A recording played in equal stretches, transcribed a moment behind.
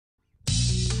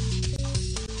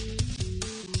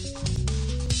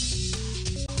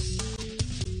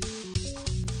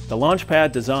The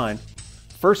Launchpad design,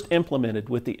 first implemented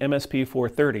with the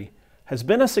MSP430, has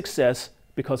been a success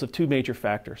because of two major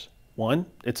factors. One,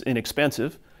 it's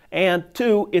inexpensive, and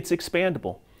two, it's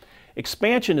expandable.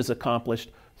 Expansion is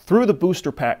accomplished through the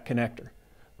booster pack connector.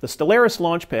 The Stellaris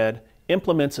Launchpad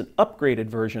implements an upgraded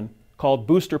version called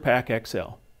Booster Pack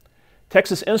XL.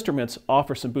 Texas Instruments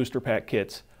offers some booster pack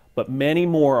kits, but many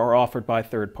more are offered by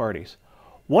third parties.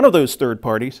 One of those third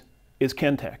parties is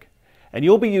Kentech, and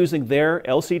you'll be using their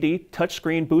LCD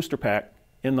touchscreen booster pack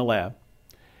in the lab.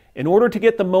 In order to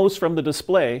get the most from the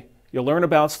display, you'll learn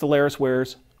about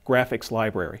StellarisWare's graphics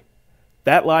library.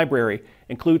 That library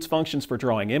includes functions for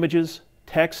drawing images,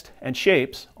 text, and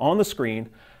shapes on the screen,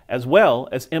 as well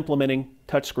as implementing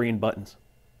touchscreen buttons.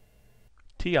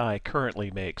 TI currently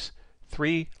makes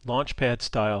 3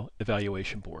 Launchpad-style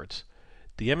evaluation boards.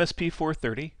 The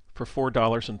MSP430 for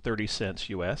 $4.30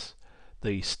 US,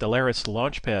 the Stellaris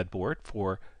Launchpad board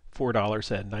for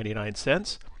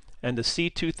 $4.99, and the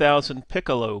C2000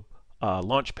 Piccolo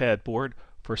Launchpad board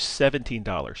for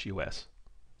 $17 US.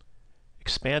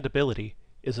 Expandability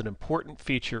is an important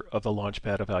feature of the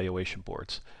Launchpad evaluation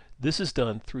boards. This is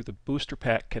done through the booster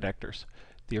pack connectors.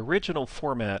 The original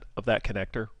format of that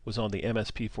connector was on the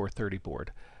MSP430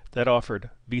 board. That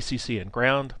offered VCC and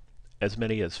ground, as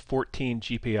many as 14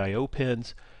 GPIO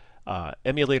pins.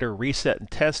 Emulator reset and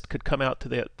test could come out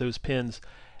to those pins,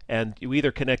 and you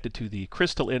either connected to the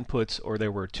crystal inputs or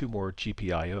there were 2 more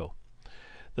GPIO.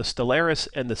 The Stellaris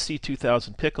and the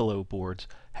C2000 Piccolo boards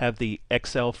have the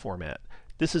XL format.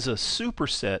 This is a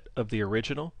superset of the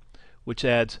original, which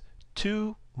adds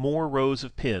 2 more rows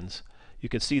of pins. You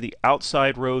can see the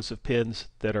outside rows of pins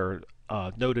that are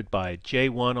noted by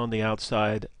J1 on the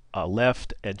outside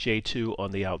left and J2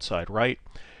 on the outside right.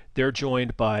 They're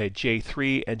joined by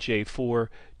J3 and J4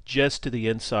 just to the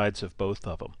insides of both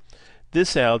of them.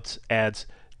 This adds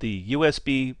the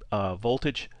USB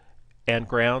voltage and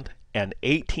ground and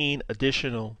 18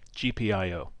 additional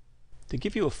GPIO. To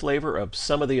give you a flavor of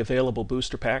some of the available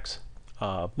booster packs,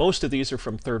 most of these are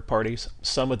from third parties.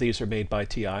 Some of these are made by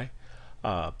TI.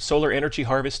 Solar energy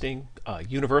harvesting,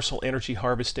 universal energy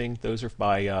harvesting, those are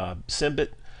by Symbit.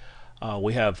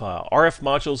 We have RF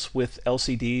modules with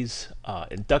LCDs,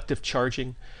 inductive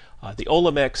charging. The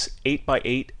Olamex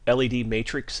 8x8 LED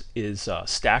matrix is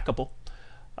stackable.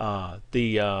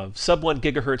 The sub 1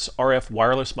 gigahertz RF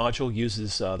wireless module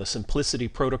uses the Simplicity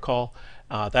protocol.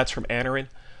 That's from Anarin.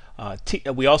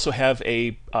 We also have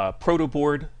a proto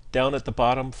board down at the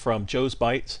bottom from Joe's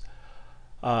Bytes.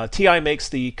 TI makes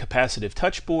the capacitive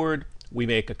touch board. We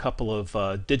make a couple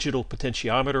of digital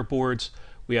potentiometer boards.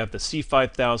 We have the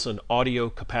C5000 audio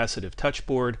capacitive touch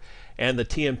board and the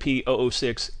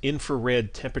TMP006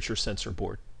 infrared temperature sensor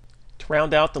board. To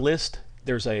round out the list,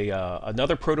 there's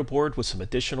another proto board with some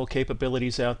additional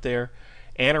capabilities out there.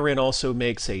 Anarin also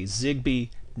makes a Zigbee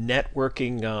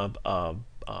networking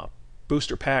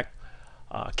booster pack.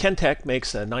 Kentech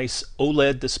makes a nice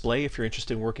OLED display if you're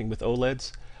interested in working with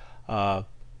OLEDs.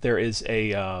 There is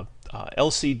a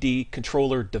LCD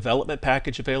controller development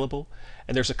package available,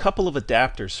 and there's a couple of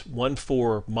adapters, one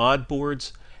for mod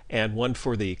boards and one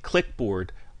for the clickboard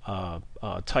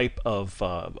type of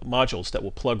modules that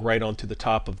will plug right onto the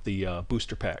top of the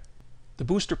booster pack. The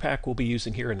booster pack we'll be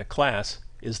using here in the class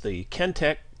is the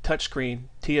Kentech touchscreen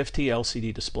TFT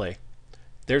LCD display.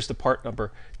 There's the part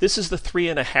number. This is the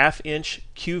 3.5-inch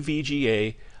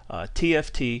QVGA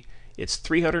TFT. It's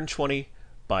 320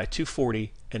 by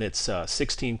 240 and it's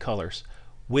 16 colors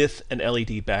with an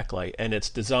LED backlight, and it's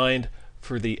designed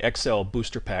for the XL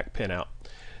booster pack pinout.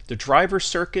 The driver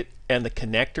circuit and the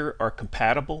connector are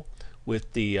compatible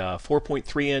with the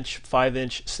 4.3-inch,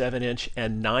 5-inch, 7-inch,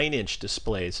 and 9-inch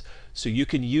displays. So you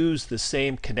can use the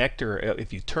same connector.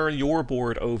 If you turn your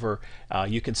board over,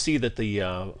 you can see that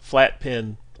the flat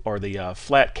pin or the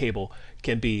flat cable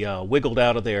can be wiggled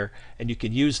out of there, and you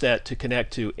can use that to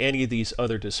connect to any of these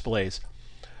other displays.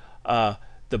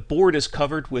 The board is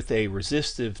covered with a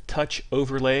resistive touch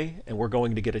overlay, and we're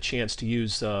going to get a chance to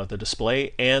use the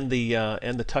display and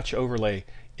the touch overlay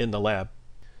in the lab.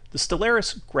 The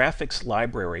Stellaris graphics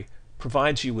library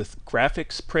provides you with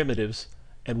graphics primitives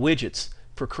and widgets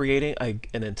for creating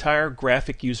an entire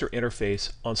graphic user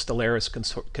interface on Stellaris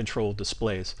controlled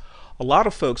displays. A lot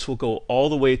of folks will go all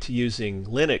the way to using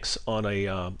Linux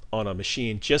on a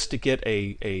machine just to get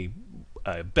a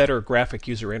better graphic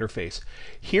user interface.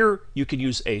 Here you can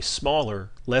use a smaller,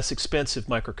 less expensive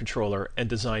microcontroller and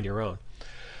design your own.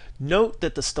 Note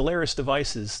that the Stellaris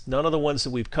devices, none of the ones that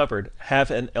we've covered,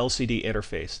 have an LCD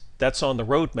interface. That's on the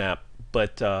roadmap,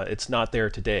 but it's not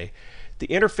there today. The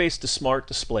interface to smart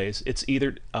displays, it's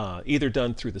either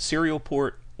done through the serial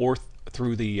port or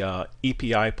through the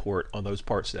EPI port on those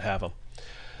parts that have them.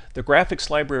 The graphics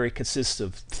library consists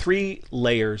of 3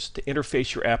 layers to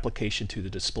interface your application to the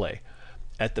display.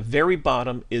 At the very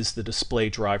bottom is the display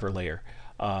driver layer.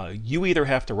 You either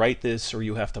have to write this or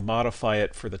you have to modify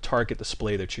it for the target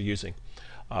display that you're using.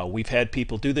 We've had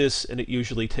people do this, and it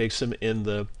usually takes them in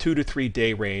the 2 to 3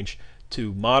 day range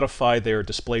to modify their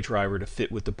display driver to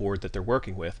fit with the board that they're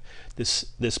working with.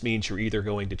 This means you're either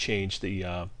going to change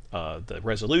the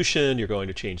resolution, you're going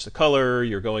to change the color,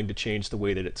 you're going to change the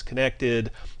way that it's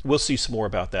connected. We'll see some more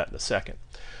about that in a second.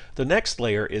 The next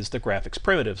layer is the graphics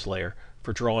primitives layer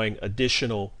for drawing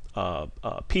additional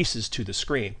pieces to the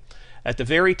screen. At the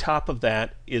very top of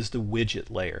that is the widget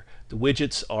layer. The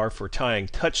widgets are for tying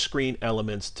touchscreen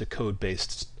elements to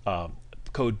code-based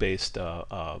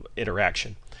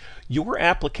interaction. Your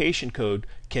application code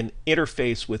can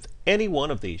interface with any one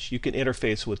of these. You can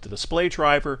interface with the display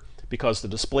driver, because the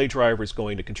display driver is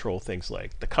going to control things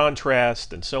like the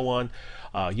contrast and so on.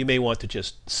 You may want to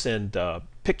just send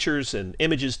pictures and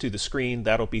images to the screen.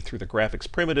 That'll be through the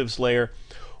graphics primitives layer.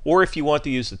 Or if you want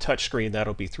to use the touchscreen,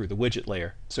 that'll be through the widget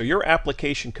layer. So your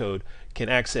application code can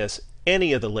access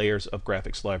any of the layers of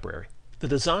graphics library. The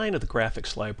design of the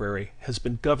graphics library has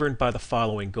been governed by the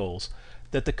following goals: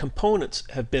 that the components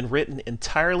have been written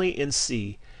entirely in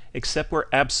C, except where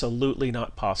absolutely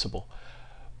not possible.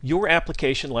 Your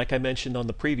application, like I mentioned on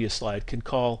the previous slide, can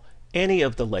call any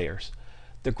of the layers.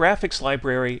 The graphics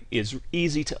library is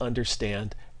easy to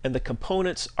understand, and the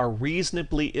components are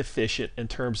reasonably efficient in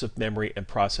terms of memory and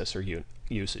processor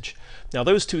usage. Now,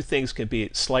 those two things can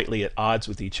be slightly at odds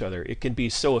with each other. It can be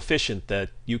so efficient that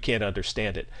you can't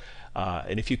understand it.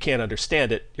 And if you can't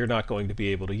understand it, you're not going to be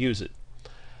able to use it.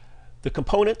 The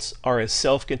components are as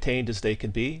self-contained as they can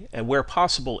be, and where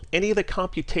possible, any of the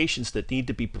computations that need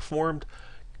to be performed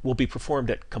will be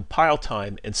performed at compile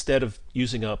time instead of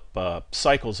using up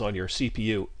cycles on your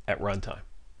CPU at runtime.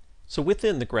 So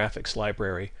within the graphics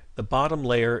library, the bottom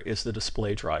layer is the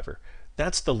display driver.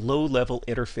 That's the low-level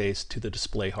interface to the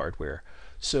display hardware.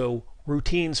 So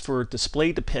routines for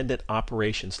display-dependent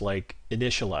operations like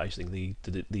initializing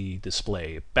the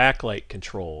display, backlight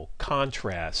control,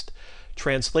 contrast,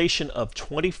 translation of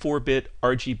 24-bit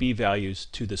RGB values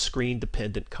to the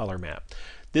screen-dependent color map.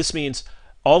 This means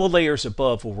all the layers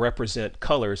above will represent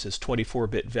colors as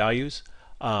 24-bit values.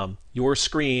 Your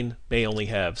screen may only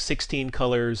have 16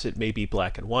 colors, it may be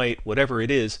black and white, whatever it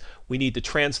is, we need to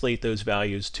translate those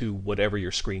values to whatever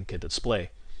your screen can display.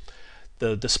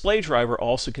 The display driver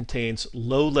also contains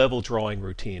low-level drawing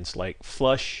routines like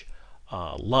flush,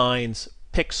 lines,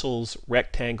 pixels,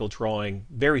 rectangle drawing,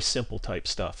 very simple type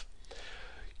stuff.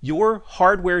 Your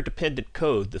hardware-dependent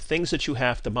code, the things that you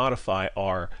have to modify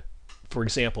are, for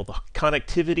example, the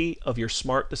connectivity of your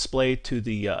smart display to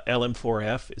the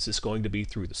LM4F. Is this going to be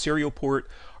through the serial port?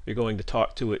 Are you going to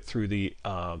talk to it through the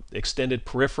extended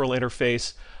peripheral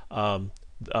interface?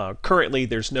 Currently,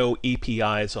 there's no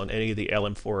EPIs on any of the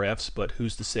LM4Fs, but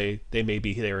who's to say they may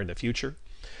be there in the future?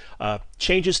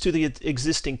 Changes to the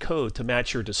existing code to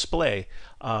match your display,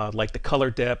 like the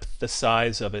color depth, the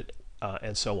size of it,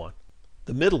 and so on.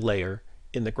 The middle layer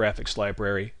in the graphics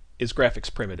library is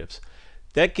graphics primitives.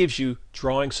 That gives you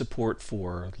drawing support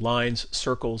for lines,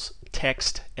 circles,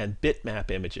 text, and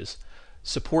bitmap images.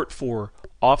 Support for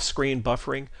off-screen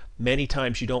buffering. Many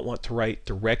times you don't want to write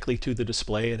directly to the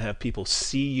display and have people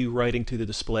see you writing to the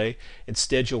display.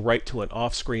 Instead, you'll write to an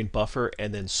off-screen buffer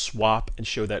and then swap and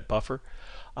show that buffer.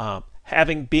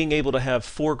 Being able to have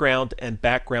foreground and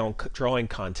background drawing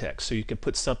context, so you can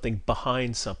put something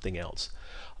behind something else.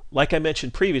 Like I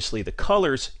mentioned previously, the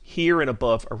colors here and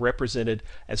above are represented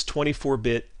as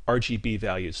 24-bit RGB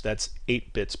values. That's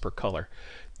 8 bits per color.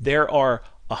 There are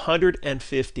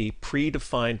 150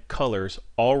 predefined colors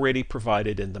already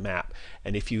provided in the map.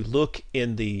 And if you look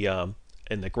in the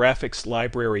graphics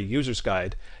library user's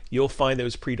guide, you'll find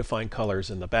those predefined colors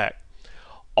in the back.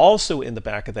 Also in the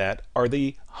back of that are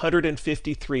the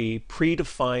 153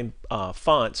 predefined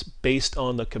fonts based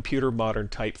on the computer modern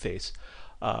typeface.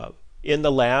 In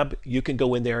the lab, you can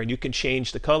go in there and you can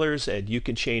change the colors and you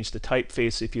can change the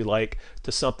typeface if you like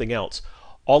to something else.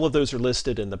 All of those are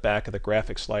listed in the back of the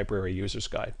graphics library user's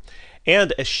guide.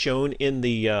 And as shown in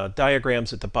the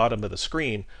diagrams at the bottom of the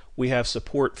screen, we have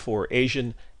support for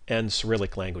Asian and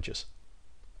Cyrillic languages.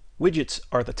 Widgets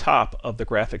are the top of the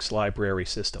graphics library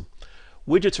system.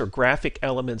 Widgets are graphic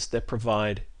elements that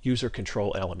provide user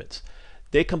control elements.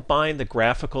 They combine the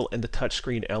graphical and the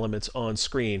touchscreen elements on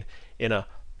screen in a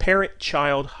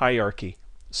parent-child hierarchy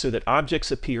so that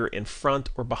objects appear in front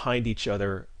or behind each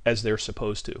other as they're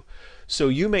supposed to. So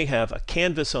you may have a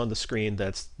canvas on the screen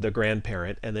that's the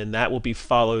grandparent, and then that will be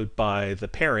followed by the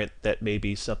parent that may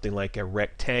be something like a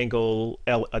rectangular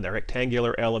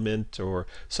element or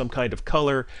some kind of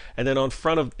color, and then in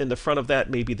the front of that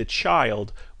may be the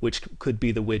child, which could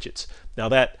be the widgets. Now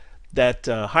that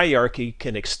hierarchy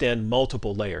can extend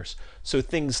multiple layers. So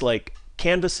things like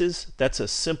canvases, that's a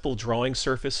simple drawing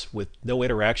surface with no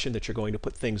interaction that you're going to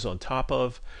put things on top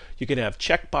of. You can have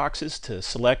checkboxes to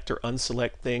select or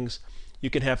unselect things. You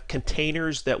can have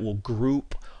containers that will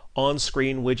group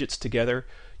on-screen widgets together.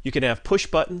 You can have push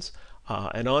buttons,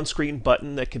 an on-screen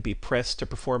button that can be pressed to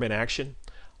perform an action.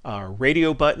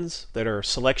 Radio buttons that are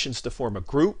selections to form a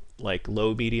group, like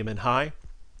low, medium, and high.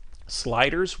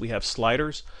 Sliders, we have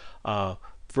sliders.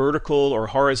 Vertical or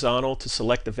horizontal to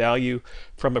select the value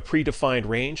from a predefined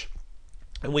range.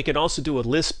 And we can also do a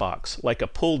list box, like a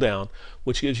pull down,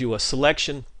 which gives you a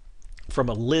selection from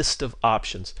a list of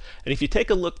options. And if you take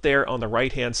a look there on the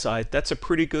right hand side, that's a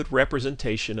pretty good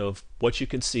representation of what you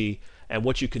can see and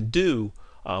what you can do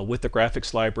with the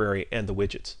graphics library and the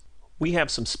widgets. We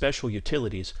have some special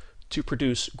utilities to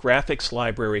produce graphics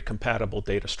library compatible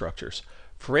data structures.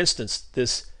 For instance,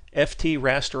 this FT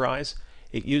rasterize,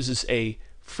 it uses a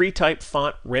free type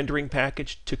font rendering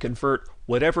package to convert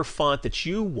whatever font that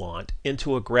you want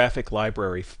into a graphic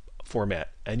library format,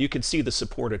 and you can see the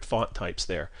supported font types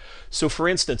there. So for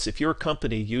instance, if your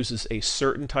company uses a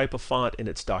certain type of font in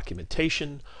its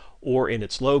documentation or in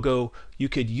its logo, you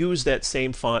could use that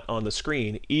same font on the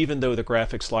screen even though the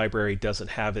graphics library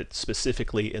doesn't have it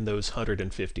specifically in those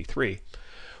 153.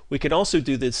 We can also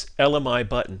do this LMI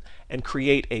button and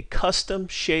create a custom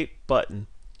shaped button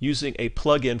using a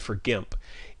plugin for GIMP.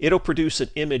 It'll produce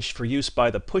an image for use by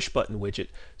the push button widget,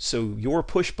 so your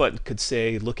push button could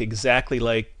say look exactly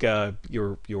like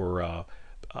your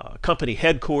company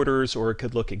headquarters, or it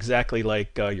could look exactly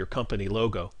like your company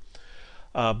logo.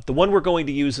 The one we're going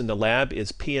to use in the lab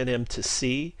is PNM to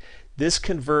C. This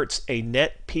converts a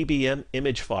netpbm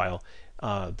image file.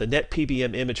 The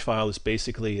netpbm image file is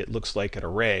basically, it looks like an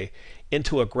array,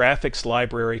 into a graphics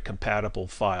library compatible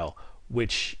file,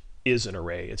 which is an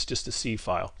array. It's just a C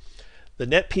file. The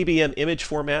netpbm image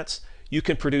formats, you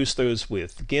can produce those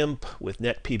with GIMP, with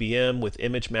netpbm, with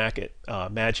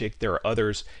ImageMagick. There are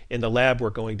others. In the lab, we're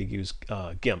going to use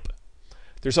GIMP.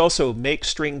 There's also make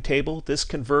string table. This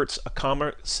converts a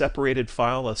comma separated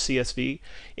file, a CSV,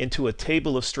 into a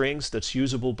table of strings that's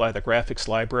usable by the graphics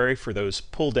library for those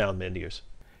pull down menus.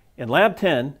 In Lab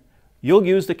 10, you'll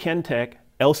use the Kentech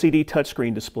LCD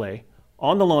touchscreen display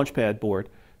on the Launchpad board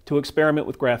to experiment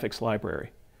with graphics library.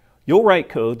 You'll write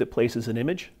code that places an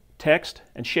image, text,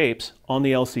 and shapes on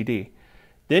the LCD.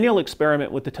 Then you'll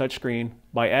experiment with the touchscreen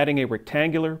by adding a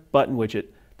rectangular button widget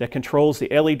that controls the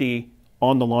LED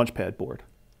on the Launchpad board.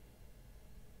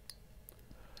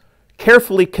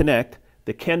 Carefully connect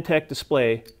the Kentech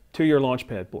display to your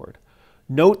Launchpad board.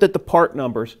 Note that the part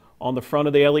numbers on the front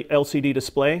of the LCD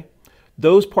display,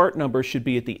 those part numbers should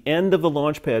be at the end of the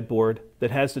Launchpad board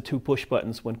that has the two push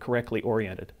buttons when correctly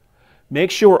oriented. Make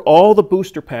sure all the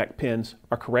booster pack pins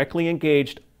are correctly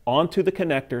engaged onto the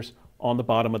connectors on the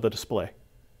bottom of the display.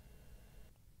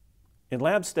 In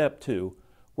Lab Step 2,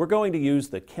 we're going to use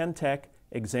the Kentech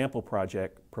example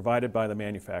project provided by the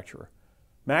manufacturer.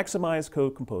 Maximize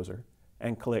Code Composer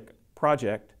and click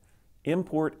Project,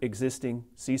 Import Existing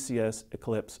CCS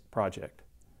Eclipse Project.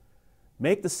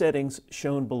 Make the settings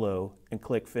shown below and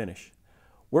click Finish.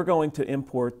 We're going to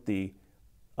import the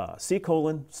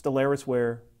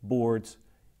Stellarisware boards,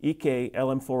 EK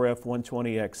LM4F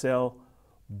 120XL,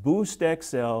 Boost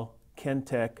XL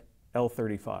Kentech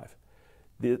L35.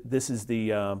 This is the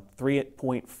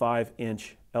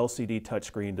 3.5-inch LCD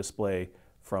touchscreen display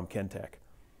from Kentech.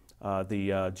 The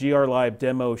grLib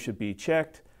demo should be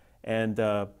checked, and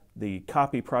the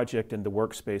copy project and the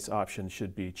workspace option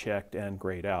should be checked and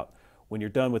grayed out. When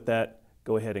you're done with that,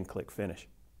 go ahead and click Finish.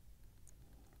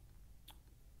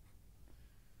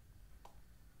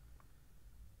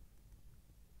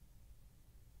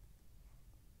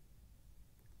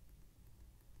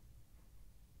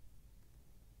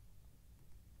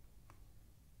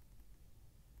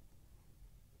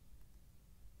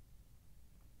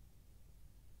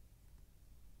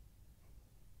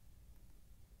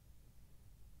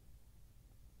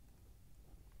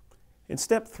 In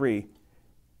Step 3,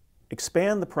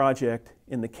 expand the project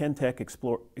in the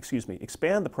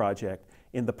expand the project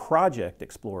in the Project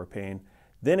Explorer pane,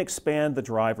 then expand the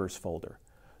drivers folder.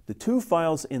 The two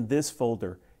files in this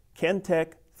folder,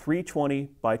 Kentech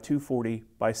 320 by 240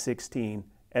 by 16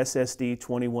 SSD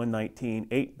 2119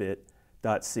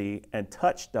 8-bit.c and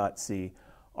touch.c,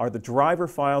 are the driver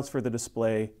files for the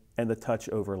display and the touch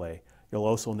overlay. You'll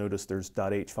also notice there's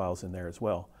 .h files in there as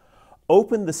well.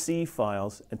 Open the C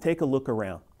files and take a look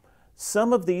around.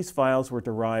 Some of these files were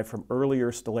derived from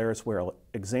earlier Stellarisware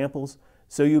examples,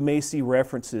 so you may see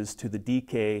references to the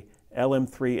DK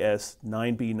LM3S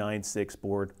 9B96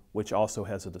 board, which also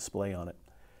has a display on it.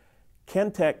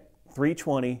 Kentech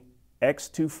 320,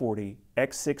 X240,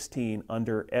 X16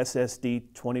 under SSD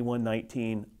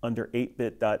 2119 under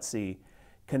 8bit.c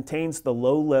contains the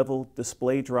low-level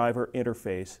display driver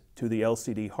interface to the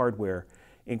LCD hardware,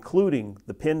 including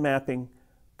the pin mapping,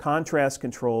 contrast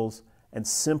controls, and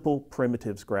simple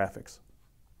primitives graphics.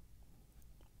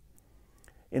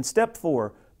 In step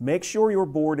 4, make sure your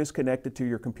board is connected to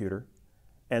your computer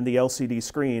and the LCD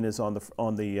screen is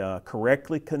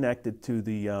correctly connected to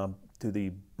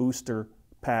the booster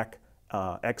pack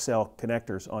XL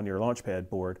connectors on your Launchpad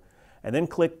board, and then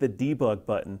click the debug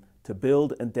button to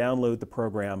build and download the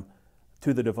program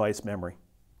to the device memory.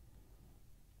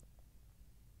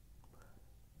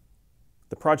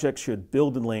 The project should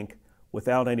build and link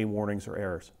without any warnings or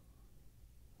errors.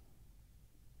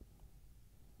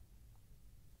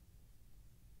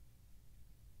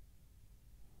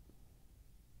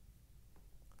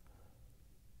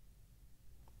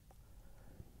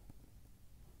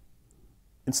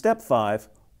 In step 5,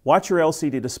 watch your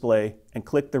LCD display and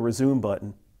click the resume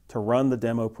button to run the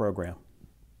demo program.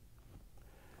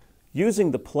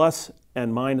 Using the plus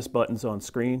and minus buttons on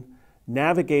screen,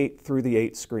 navigate through the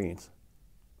 8 screens.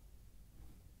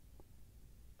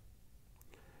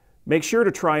 Make sure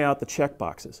to try out the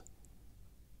checkboxes,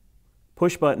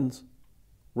 push buttons,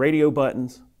 radio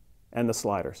buttons, and the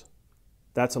sliders.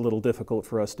 That's a little difficult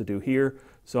for us to do here,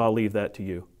 so I'll leave that to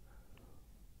you.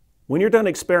 When you're done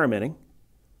experimenting,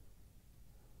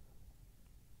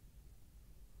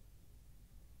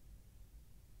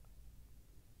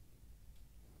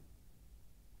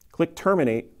 click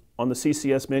Terminate on the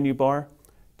CCS menu bar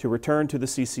to return to the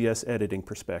CCS editing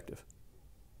perspective.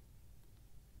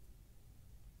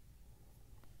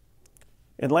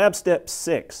 In lab step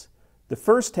 6, the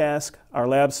first task our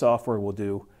lab software will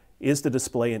do is to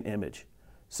display an image.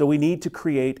 So we need to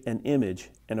create an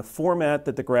image in a format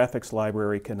that the graphics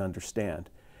library can understand.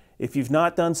 If you've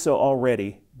not done so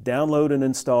already, download and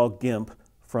install GIMP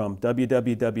from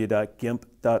www.gimp.org.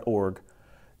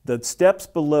 The steps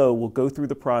below will go through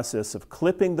the process of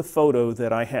clipping the photo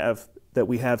that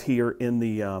we have here in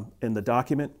the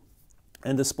document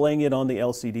and displaying it on the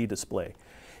LCD display.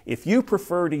 If you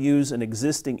prefer to use an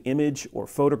existing image or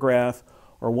photograph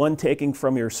or one taken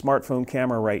from your smartphone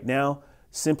camera right now,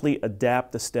 simply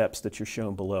adapt the steps that you're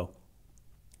shown below.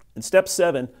 In step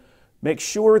 7, make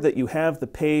sure that you have the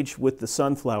page with the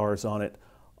sunflowers on it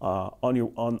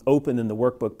open in the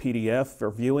workbook PDF for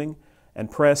viewing,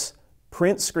 and press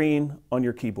Print Screen on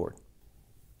your keyboard.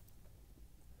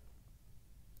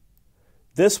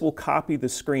 This will copy the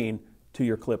screen to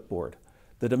your clipboard.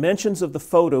 The dimensions of the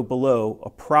photo below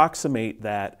approximate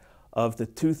that of the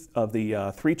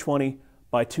 320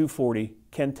 by 240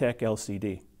 Kentech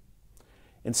LCD.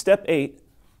 In step 8,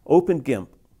 open GIMP.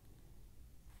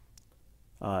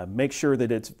 Make sure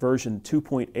that it's version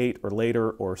 2.8 or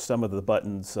later, or some of the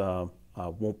buttons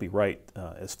won't be right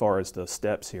as far as the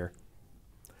steps here.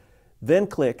 Then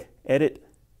click Edit,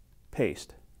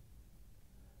 Paste.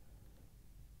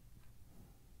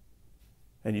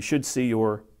 And you should see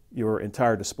your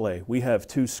entire display. We have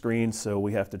 2 screens, so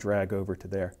we have to drag over to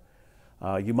there.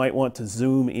 You might want to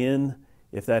zoom in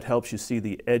if that helps you see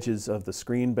the edges of the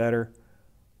screen better.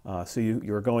 So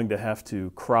you're going to have to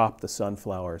crop the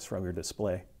sunflowers from your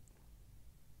display.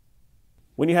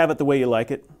 When you have it the way you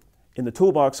like it, in the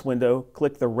toolbox window,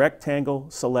 click the Rectangle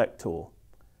Select tool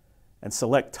and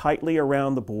select tightly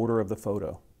around the border of the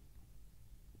photo.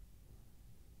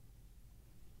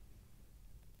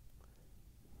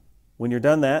 When you're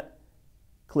done that,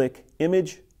 click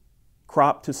Image,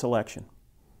 Crop to Selection.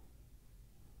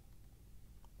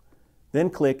 Then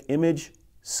click Image,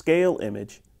 Scale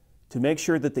Image to make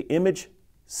sure that the image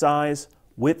size,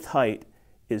 width, height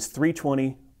is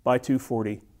 320 by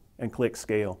 240, and click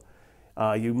Scale.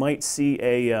 You might see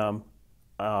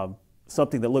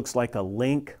something that looks like a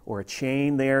link or a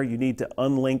chain there. You need to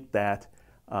unlink that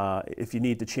if you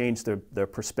need to change the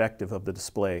perspective of the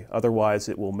display. Otherwise,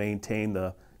 it will maintain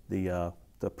the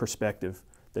perspective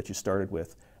that you started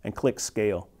with, and click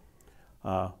Scale.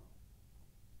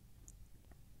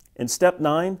 In step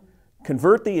 9,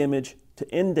 convert the image to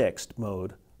indexed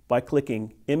mode by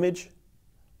clicking Image,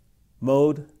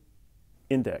 Mode,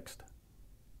 Indexed.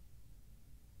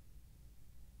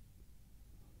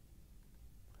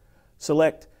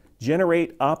 Select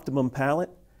Generate Optimum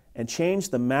Palette and change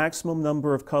the maximum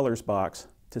number of colors box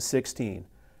to 16.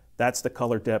 That's the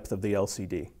color depth of the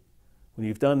LCD. When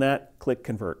you've done that, click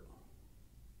Convert.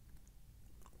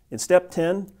 In step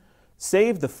 10,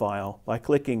 save the file by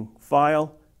clicking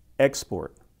File,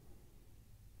 Export.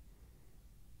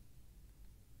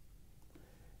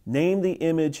 Name the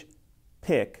image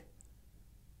PIC.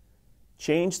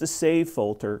 Change the save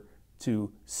folder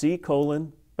to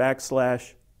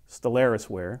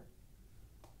C:\\Stellarisware.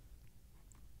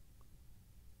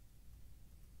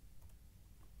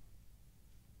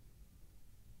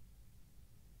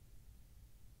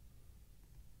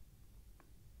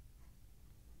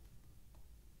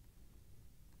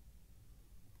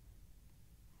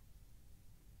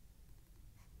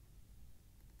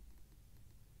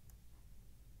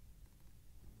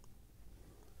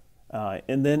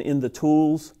 And then in the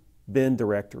Tools bin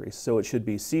directory. So it should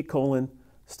be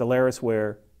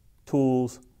C:\Stellarisware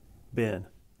Tools bin.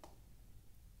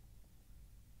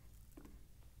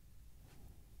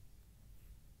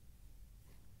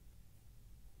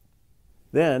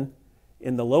 Then,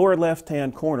 in the lower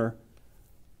left-hand corner,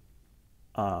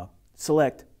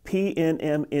 select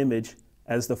PNM image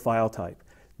as the file type.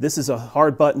 This is a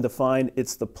hard button to find.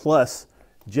 It's the plus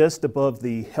just above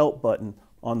the Help button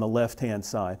on the left-hand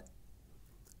side.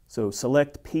 So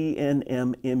select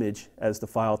PNM image as the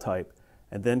file type,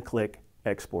 and then click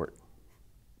Export.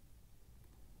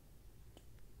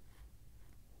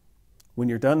 When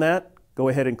you're done that, go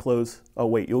ahead and close. Oh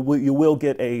wait, you will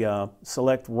get a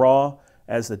select RAW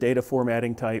as the data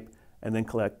formatting type, and then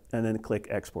click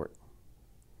Export.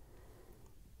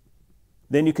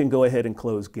 Then you can go ahead and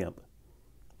close GIMP.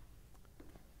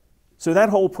 So that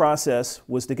whole process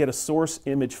was to get a source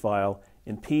image file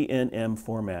in PNM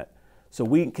format. So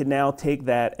we can now take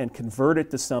that and convert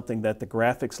it to something that the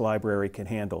graphics library can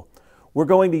handle. We're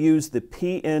going to use the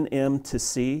PNM to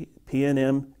C,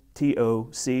 PNM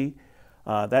TOC.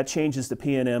 That changes the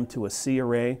PNM to a C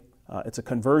array. It's a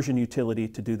conversion utility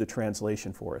to do the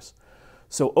translation for us.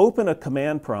 So open a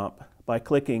command prompt by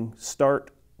clicking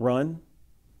Start Run.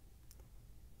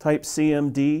 Type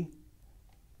CMD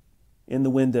in the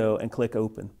window and click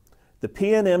Open. The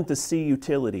PNM to C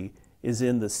utility is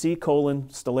in the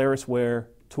C:\Stellarisware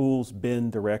Tools bin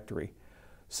directory.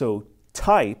 So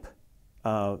type,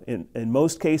 in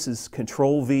most cases,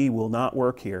 Control-V will not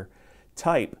work here.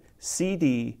 Type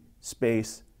CD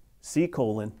space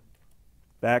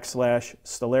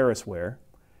C:\Stellarisware.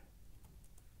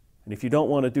 And if you don't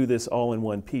want to do this all in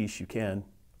one piece, you can.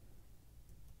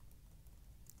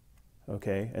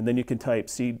 Okay, and then you can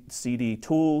type CD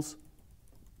Tools,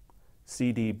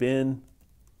 CD bin,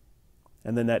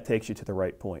 and then that takes you to the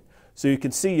right point. So you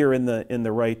can see you're in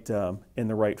the right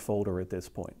folder at this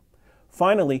point.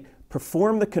 Finally,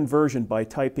 perform the conversion by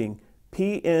typing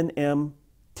PNMTOC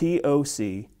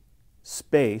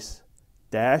space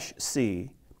 -C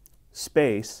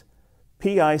space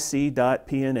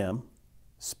PIC.PNM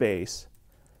space,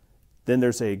 then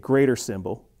there's a greater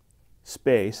symbol,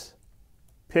 space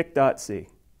pic.c.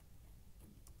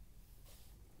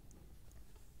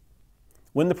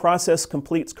 When the process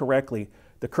completes correctly,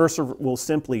 the cursor will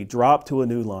simply drop to a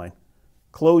new line.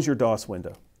 Close your DOS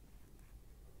window.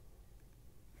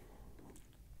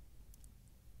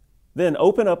 Then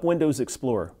open up Windows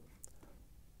Explorer.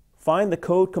 Find the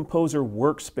Code Composer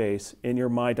workspace in your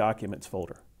My Documents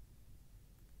folder.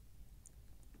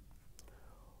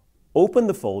 Open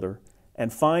the folder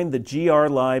and find the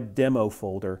grLib demo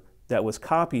folder that was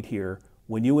copied here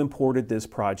when you imported this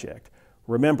project.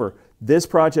 Remember, this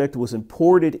project was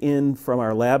imported in from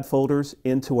our lab folders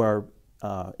into our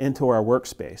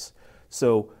workspace.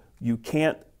 So you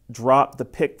can't drop the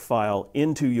PIC file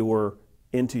into your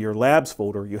labs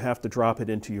folder. You have to drop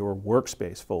it into your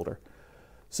workspace folder.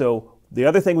 So the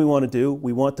other thing we want to do,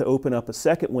 we want to open up a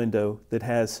second window that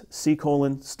has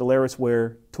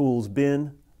C:\Stellarisware Tools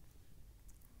bin.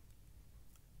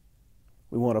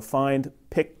 We want to find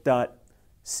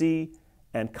pic.c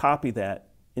and copy that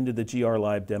into the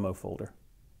grLib demo folder.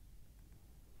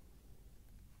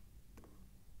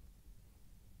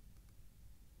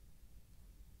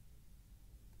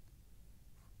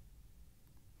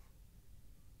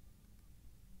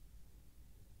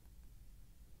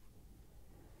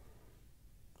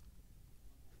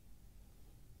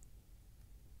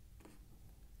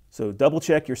 So double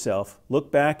check yourself.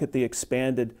 Look back at the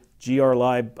expanded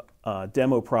grLib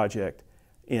demo project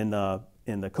in the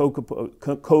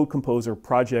Code Composer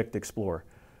Project Explorer.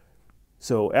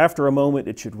 So after a moment,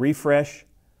 it should refresh,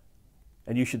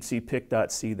 and you should see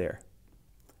pic.c there.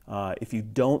 If you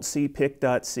don't see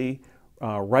pic.c,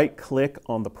 right-click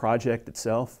on the project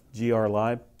itself,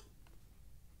 grLib,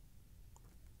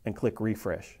 and click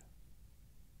Refresh.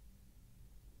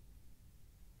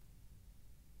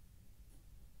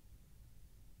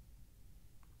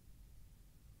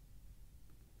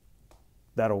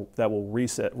 that will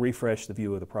refresh the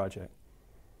view of the project.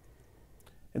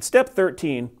 In step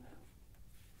 13,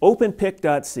 open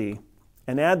pic.c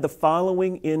and add the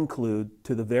following include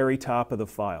to the very top of the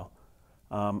file.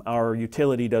 Our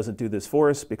utility doesn't do this for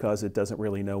us because it doesn't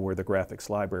really know where the graphics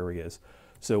library is.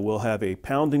 So we'll have a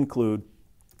pound include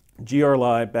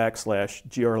grlib /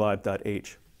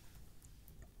 grlib.h.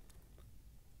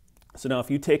 So now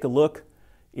if you take a look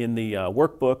in the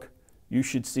workbook, you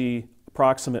should see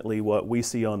approximately what we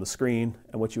see on the screen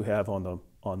and what you have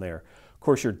on there. Of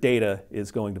course, your data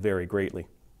is going to vary greatly.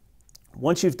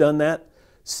 Once you've done that,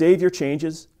 save your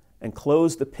changes and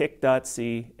close the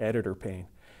pic.c editor pane.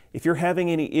 If you're having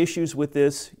any issues with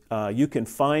this, you can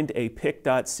find a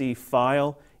pic.c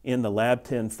file in the Lab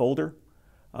 10 folder.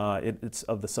 It's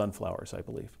of the sunflowers, I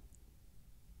believe.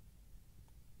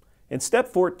 In step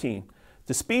 14,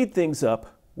 to speed things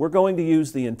up, we're going to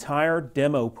use the entire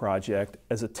demo project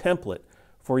as a template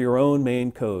for your own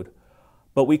main code.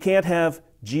 But we can't have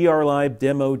grlib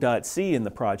demo.c in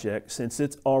the project since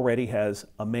it already has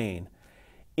a main.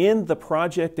 In the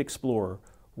Project Explorer,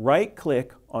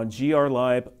 right-click on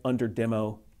grlib under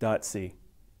demo.c.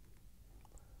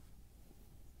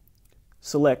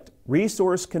 Select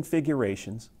Resource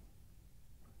Configurations,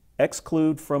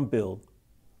 Exclude from Build.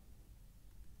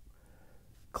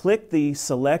 Click the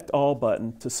Select All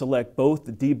button to select both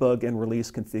the debug and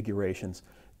release configurations,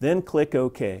 then click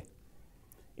OK.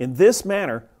 In this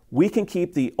manner, we can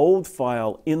keep the old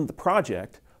file in the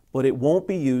project, but it won't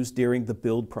be used during the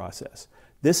build process.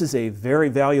 This is a very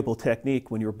valuable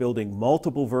technique when you're building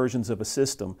multiple versions of a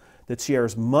system that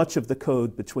shares much of the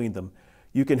code between them.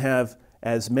 You can have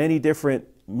as many different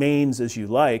mains as you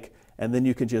like, and then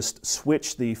you can just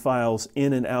switch the files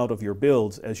in and out of your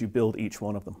builds as you build each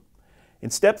one of them. In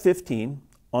step 15,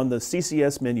 on the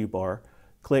CCS menu bar,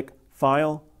 click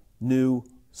File, New,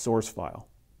 Source File.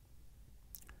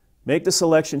 Make the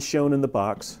selections shown in the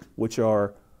box, which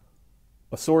are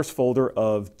a source folder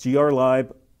of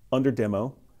grlib under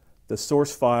demo. The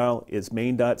source file is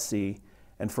main.c,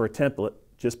 and for a template,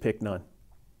 just pick none.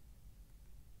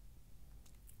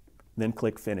 Then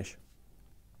click Finish.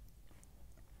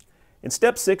 In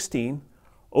step 16,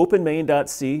 open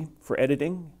main.c for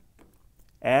editing.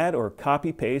 Add or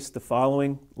copy-paste the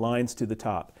following lines to the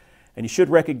top. And you should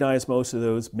recognize most of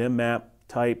those: memmap,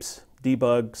 types,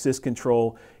 debug,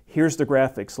 syscontrol. Here's the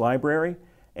graphics library,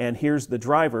 and here's the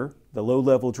driver, the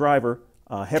low-level driver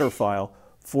header file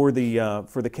for the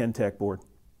Kentech board.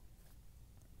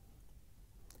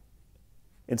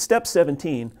 In step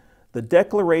 17, the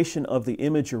declaration of the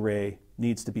image array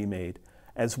needs to be made,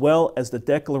 as well as the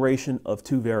declaration of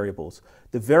two variables.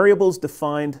 The variables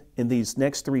defined in these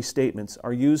next three statements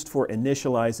are used for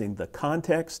initializing the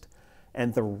context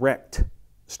and the rect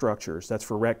structures. That's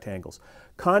for rectangles.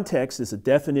 Context is a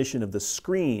definition of the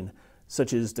screen,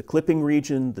 such as the clipping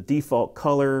region, the default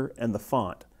color, and the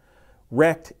font.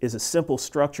 Rect is a simple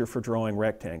structure for drawing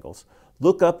rectangles.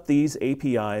 Look up these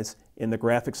APIs in the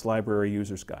Graphics Library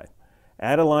User's Guide.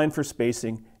 Add a line for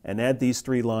spacing and add these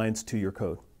three lines to your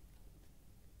code.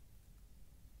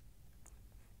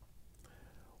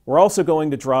 We're also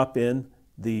going to drop in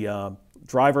the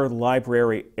driver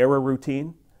library error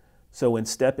routine. So in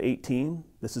step 18,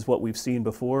 this is what we've seen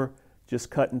before. Just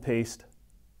cut and paste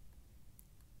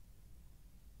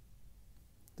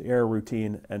the error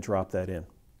routine and drop that in.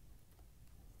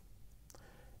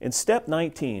 In step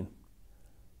 19,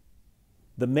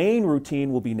 the main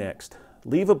routine will be next.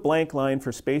 Leave a blank line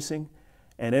for spacing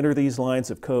and enter these lines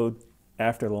of code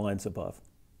after the lines above.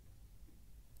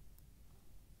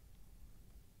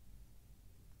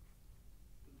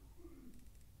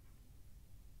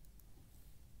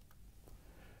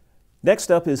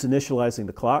 Next up is initializing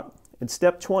the clock. In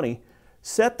step 20,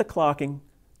 set the clocking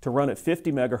to run at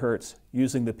 50 megahertz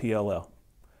using the PLL.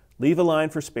 Leave a line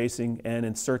for spacing and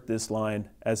insert this line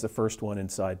as the first one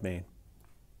inside main.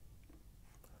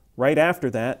 Right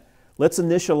after that, let's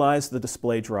initialize the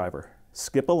display driver.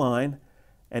 Skip a line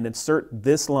and insert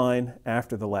this line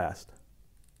after the last.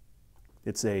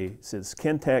 It says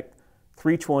Kentech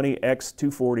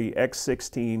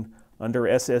 320x240x16 under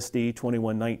SSD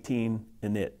 2119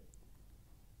 init.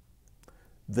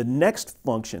 The next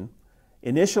function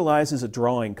initializes a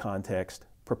drawing context,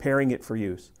 preparing it for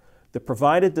use. The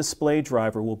provided display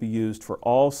driver will be used for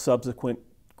all subsequent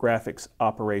graphics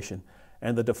operation,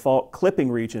 and the default clipping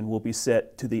region will be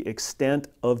set to the extent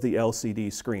of the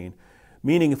LCD screen.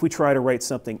 Meaning if we try to write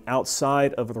something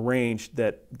outside of the range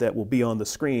that will be on the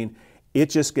screen, it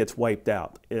just gets wiped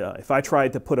out. If I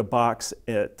tried to put a box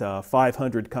at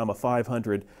 500,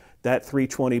 500, that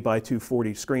 320 by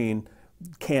 240 screen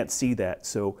can't see that,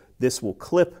 so this will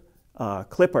clip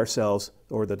our cells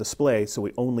or the display, so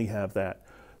we only have that.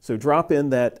 So drop in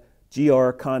that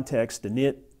gr context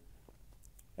init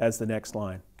as the next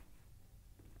line.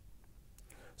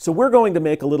 So we're going to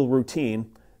make a little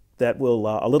routine that will,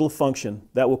 a little function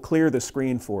that will clear the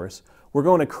screen for us. We're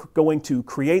going to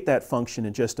create that function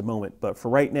in just a moment, but for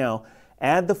right now,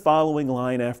 add the following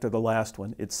line after the last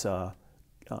one. It's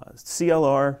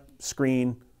CLR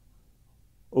screen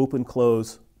open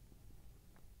close.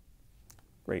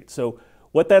 Great. So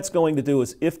what that's going to do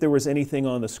is if there was anything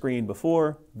on the screen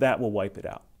before, that will wipe it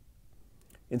out.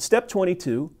 In step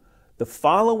 22, the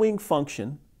following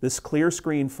function, this clear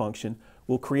screen function,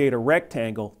 will create a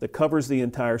rectangle that covers the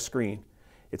entire screen.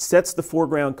 It sets the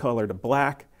foreground color to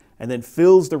black and then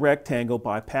fills the rectangle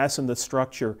by passing the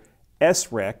structure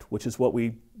srect, which is what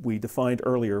we defined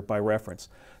earlier by reference.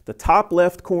 The top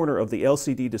left corner of the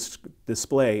LCD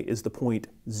display is the point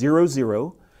 0,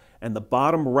 0, and the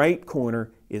bottom right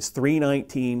corner is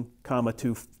 319,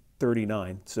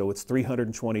 239, so it's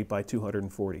 320 by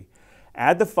 240.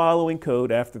 Add the following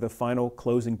code after the final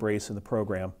closing brace in the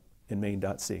program in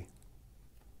main.c.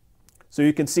 So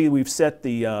you can see we've set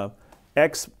the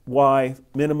X, Y,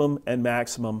 minimum and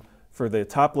maximum for the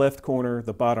top left corner,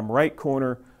 the bottom right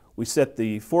corner. We set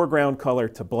the foreground color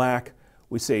to black.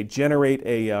 We say generate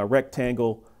a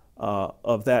rectangle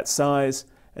of that size,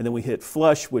 and then we hit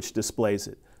flush, which displays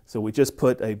it. So we just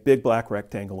put a big black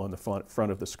rectangle on the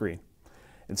front of the screen.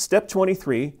 In step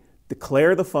 23,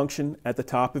 declare the function at the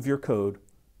top of your code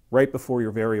right before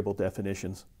your variable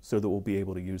definitions so that we'll be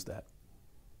able to use that.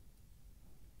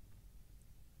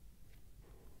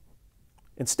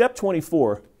 In step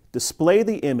 24, display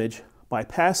the image by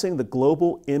passing the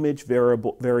global image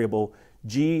variable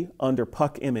g under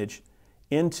puck image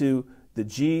into the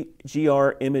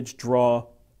grImageDraw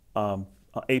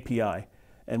API.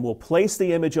 And we'll place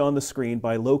the image on the screen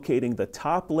by locating the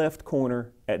top left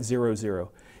corner at 0,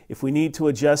 0. If we need to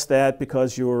adjust that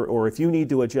because if you need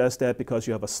to adjust that because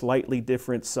you have a slightly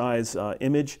different size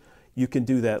image, you can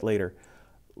do that later.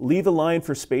 Leave a line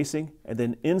for spacing and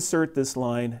then insert this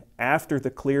line after the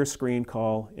clear screen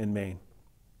call in main.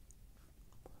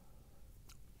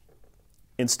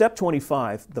 In step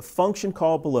 25, the function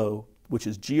call below, which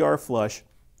is grFlush,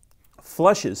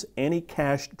 flushes any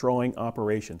cached drawing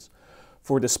operations.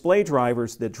 For display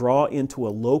drivers that draw into a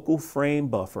local frame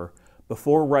buffer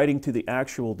before writing to the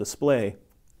actual display,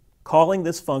 calling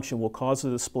this function will cause the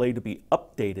display to be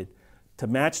updated to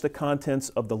match the contents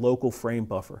of the local frame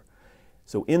buffer.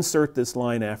 So insert this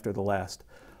line after the last.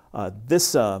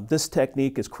 This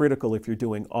technique is critical if you're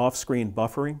doing off-screen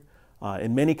buffering.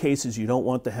 In many cases, you don't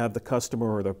want to have the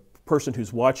customer or the person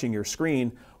who's watching your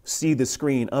screen see the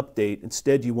screen update.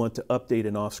 Instead, you want to update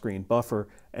an off-screen buffer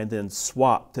and then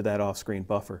swap to that off-screen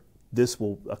buffer. This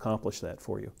will accomplish that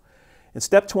for you. In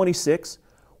step 26,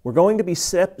 we're going to be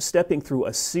stepping through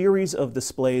a series of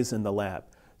displays in the lab.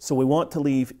 So we want to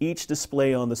leave each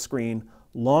display on the screen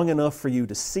long enough for you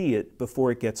to see it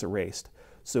before it gets erased.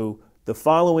 So the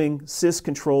following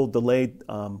sys-controlled delay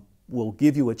will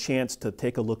give you a chance to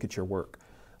take a look at your work.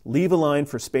 Leave a line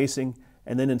for spacing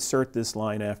and then insert this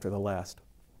line after the last.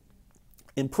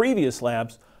 In previous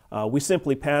labs, we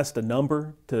simply passed a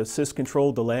number to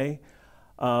sys-controlled delay,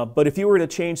 but if you were to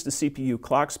change the CPU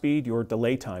clock speed, your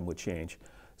delay time would change.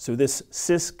 So this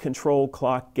sys-control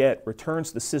clock get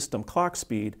returns the system clock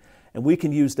speed, and we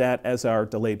can use that as our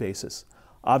delay basis.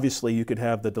 Obviously, you could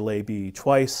have the delay be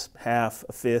twice, half,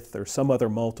 a fifth, or some other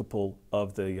multiple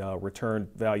of the return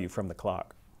value from the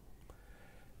clock.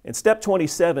 In step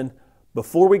 27,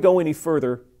 before we go any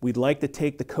further, we'd like to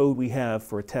take the code we have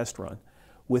for a test run.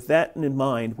 With that in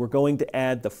mind, we're going to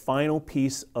add the final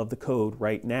piece of the code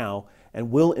right now,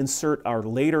 and we'll insert our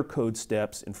later code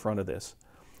steps in front of this.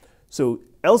 So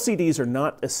LCDs are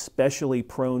not especially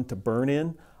prone to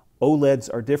burn-in.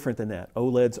 OLEDs are different than that.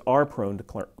 OLEDs are prone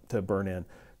to burn-in.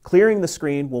 Clearing the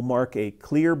screen will mark a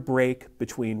clear break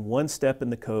between one step in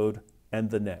the code and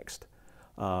the next.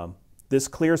 This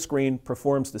clear screen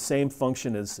performs the same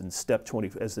function as in step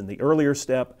 20, as in the earlier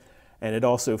step, and it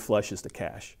also flushes the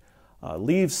cache.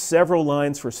 Leave several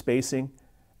lines for spacing,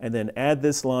 and then add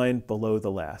this line below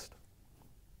the last.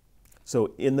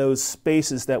 So in those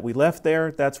spaces that we left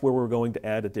there, that's where we're going to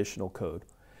add additional code.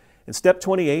 In step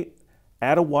 28,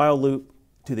 add a while loop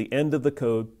to the end of the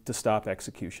code to stop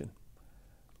execution.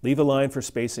 Leave a line for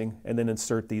spacing, and then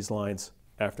insert these lines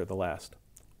after the last.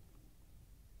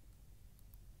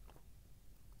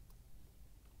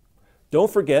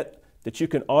 Don't forget that you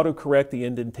can auto-correct the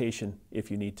indentation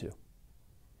if you need to.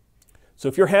 So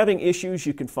if you're having issues,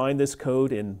 you can find this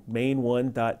code in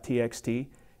main1.txt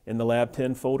in the Lab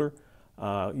 10 folder.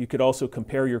 You could also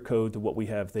compare your code to what we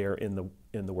have there in the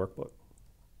workbook.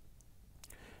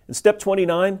 In step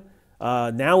 29,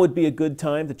 now would be a good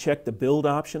time to check the build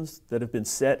options that have been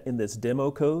set in this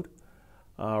demo code.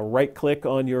 Right-click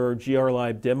on your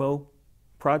grLib demo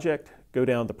project, go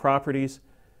down to Properties.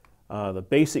 The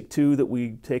basic two that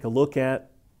we take a look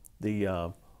at,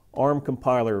 the ARM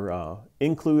compiler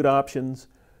include options.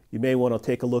 You may want to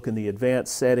take a look in the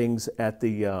advanced settings at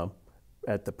the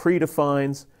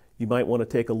predefines. You might want to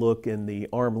take a look in the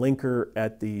ARM linker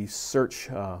at the search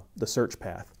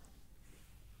path.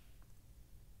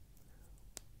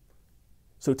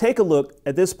 So take a look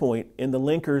at this point in the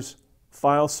linker's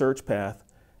file search path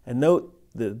and note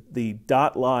the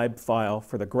 .lib file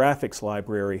for the graphics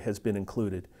library has been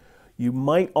included. You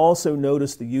might also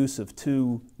notice the use of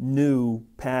two new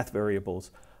path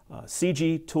variables,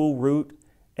 CG tool root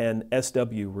and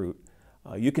SW root.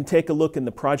 You can take a look in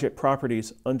the project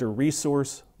properties under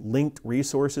resource, linked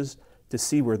resources to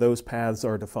see where those paths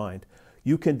are defined.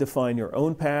 You can define your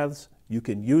own paths. You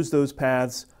can use those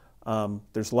paths.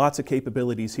 There's lots of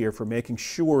capabilities here for making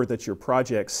sure that your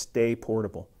projects stay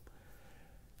portable.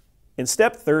 In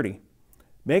step 30,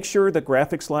 make sure the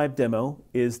graphics.lib demo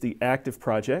is the active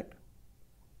project.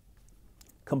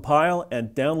 Compile and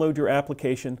download your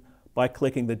application by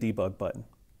clicking the debug button.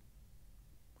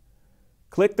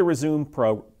 Click the resume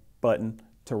button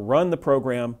to run the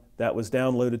program that was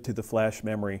downloaded to the flash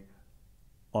memory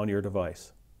on your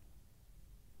device.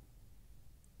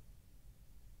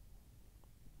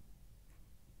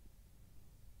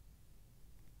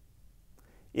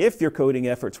 If your coding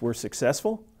efforts were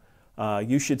successful,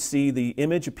 you should see the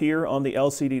image appear on the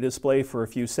LCD display for a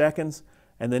few seconds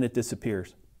and then it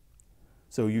disappears.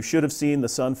 So you should have seen the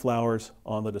sunflowers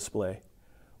on the display.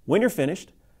 When you're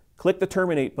finished, click the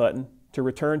Terminate button to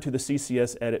return to the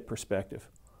CCS Edit perspective.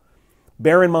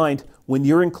 Bear in mind, when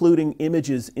you're including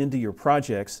images into your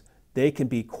projects, they can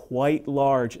be quite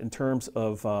large in terms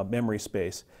of memory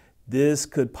space. This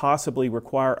could possibly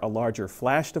require a larger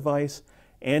flash device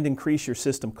and increase your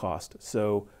system cost.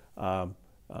 So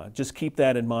just keep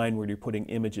that in mind when you're putting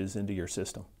images into your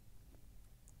system.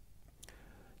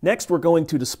 Next, we're going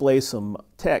to display some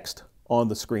text on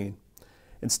the screen.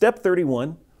 In step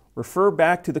 31, refer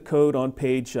back to the code on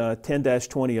page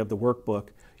 10-20 of the workbook.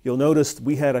 You'll notice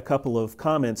we had a couple of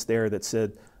comments there that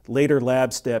said later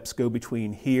lab steps go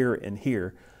between here and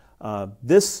here. What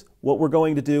we're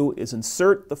going to do is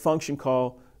insert the function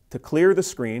call to clear the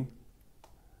screen,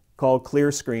 called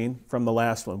clear screen from the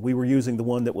last one. We were using the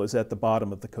one that was at the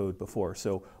bottom of the code before,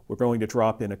 so we're going to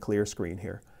drop in a clear screen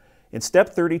here. In step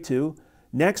 32,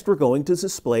 next we're going to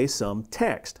display some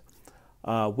text.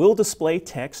 We'll display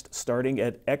text starting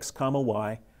at x,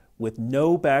 y with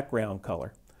no background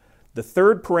color. The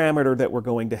third parameter that we're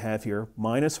going to have here,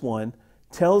 -1,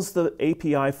 tells the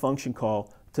API function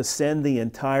call to send the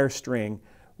entire string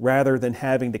rather than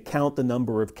having to count the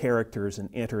number of characters and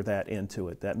enter that into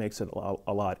it. That makes it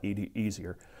a lot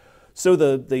easier. So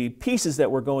the pieces that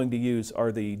we're going to use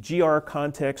are the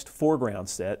grContext foreground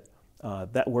set.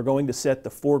 That we're going to set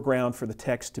the foreground for the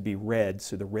text to be red,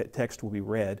 so the text will be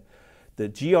red. The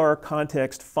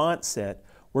grContext font set,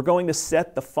 we're going to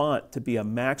set the font to be a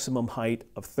maximum height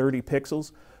of 30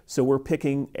 pixels. So we're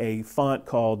picking a font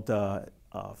called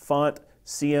font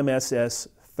CMSS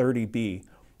 30B.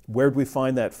 Where did we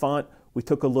find that font? We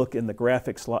took a look in the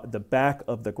back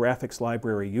of the graphics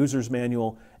library user's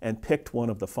manual and picked one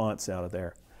of the fonts out of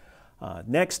there.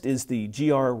 Next is the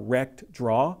grRect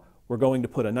draw. We're going to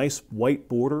put a nice white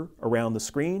border around the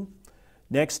screen.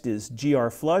 Next is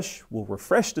grFlush. We'll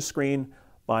refresh the screen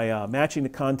by matching the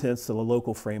contents to the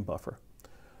local frame buffer.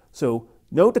 So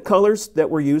note the colors that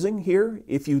we're using here.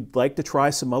 If you'd like to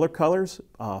try some other colors,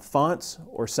 fonts,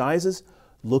 or sizes,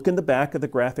 look in the back of the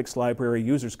graphics library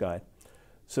user's guide.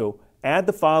 So add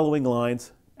the following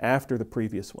lines after the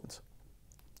previous ones.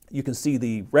 You can see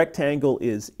the rectangle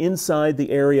is inside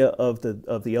the area of the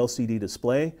LCD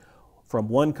display from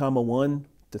 1,1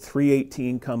 to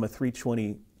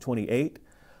 318,328.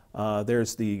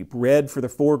 There's the red for the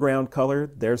foreground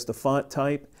color. There's the font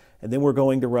type. And then we're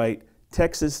going to write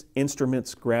Texas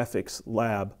Instruments Graphics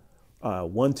Lab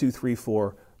 1, 2, 3,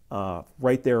 4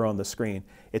 right there on the screen.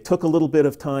 It took a little bit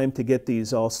of time to get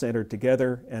these all centered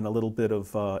together and a little bit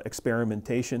of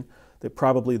experimentation. They're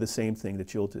probably the same thing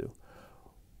that you'll do.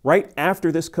 Right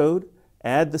after this code,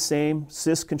 add the same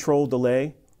syscontrol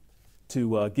delay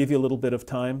to give you a little bit of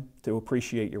time to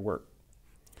appreciate your work.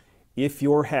 If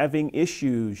you're having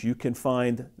issues, you can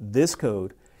find this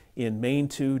code in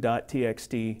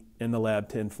main2.txt in the Lab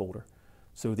 10 folder.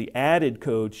 So the added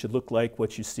code should look like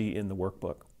what you see in the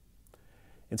workbook.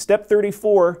 In step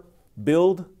 34,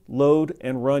 build, load,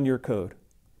 and run your code.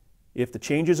 If the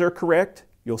changes are correct,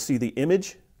 you'll see the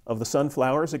image of the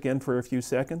sunflowers, again for a few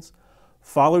seconds,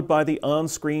 followed by the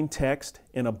on-screen text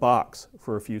in a box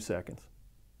for a few seconds.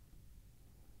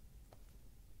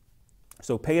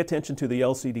 So pay attention to the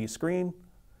LCD screen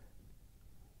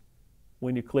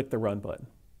when you click the Run button.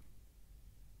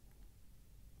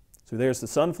 So there's the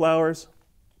sunflowers.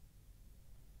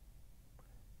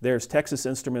 There's Texas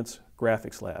Instruments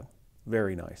Graphics Lab.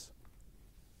 Very nice.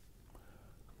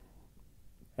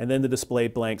 And then the display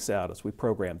blanks out as we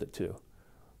programmed it to.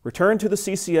 Return to the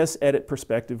CCS edit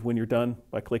perspective when you're done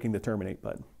by clicking the Terminate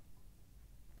button.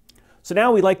 So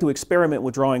now we like to experiment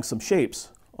with drawing some shapes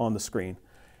on the screen.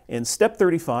 In step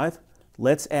 35,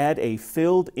 let's add a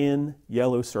filled-in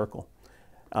yellow circle.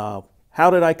 How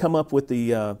did I come up with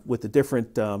the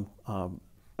different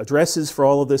addresses for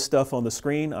all of this stuff on the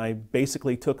screen? I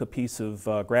basically took a piece of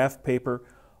graph paper,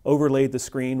 overlaid the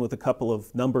screen with a couple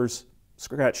of numbers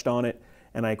scratched on it,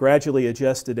 and I gradually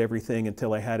adjusted everything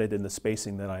until I had it in the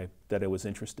spacing that I was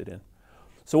interested in.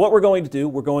 So what we're going to do,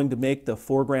 we're going to make the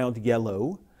foreground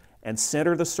yellow and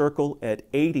center the circle at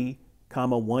 80,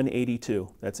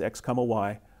 182, that's x,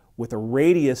 y, with a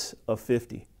radius of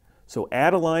 50. So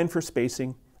add a line for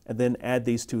spacing and then add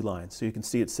these two lines. So you can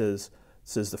see it says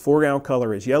the foreground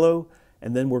color is yellow,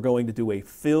 and then we're going to do a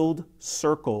filled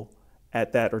circle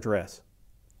at that address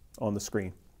on the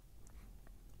screen.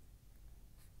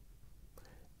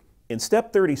 In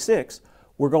step 36,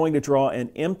 we're going to draw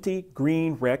an empty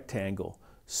green rectangle,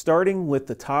 starting with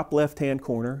the top left-hand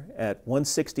corner at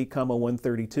 160,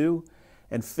 132,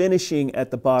 and finishing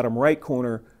at the bottom right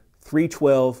corner,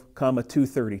 312,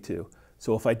 232.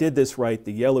 So if I did this right,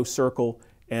 the yellow circle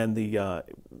and the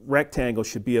rectangle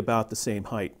should be about the same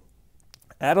height.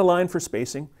 Add a line for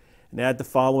spacing, and add the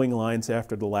following lines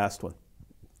after the last one.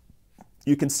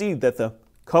 You can see that the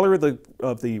color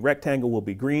of the rectangle will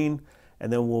be green,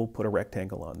 and then we'll put a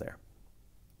rectangle on there.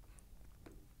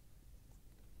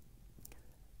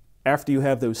 After you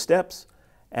have those steps,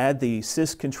 add the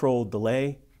sys-control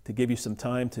delay to give you some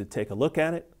time to take a look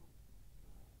at it,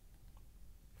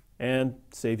 and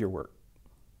save your work.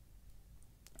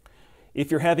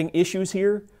 If you're having issues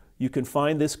here, you can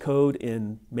find this code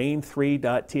in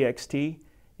main3.txt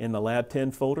in the Lab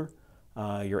 10 folder.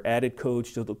 Your added code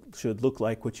should look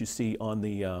like what you see on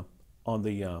the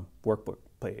workbook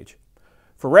page.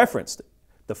 For reference,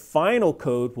 the final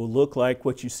code will look like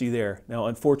what you see there. Now,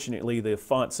 unfortunately, the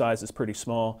font size is pretty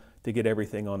small to get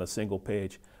everything on a single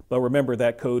page. But remember,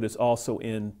 that code is also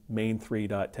in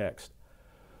main3.txt.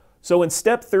 So in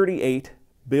step 38,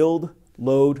 build,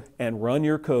 load, and run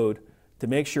your code to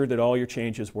make sure that all your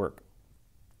changes work.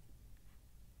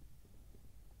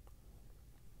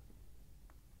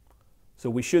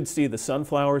 So we should see the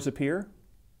sunflowers appear.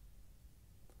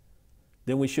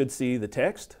 Then we should see the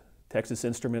text, Texas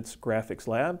Instruments Graphics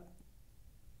Lab.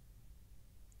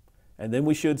 And then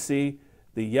we should see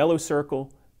the yellow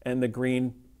circle and the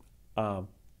green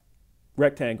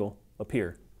rectangle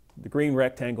appear. The green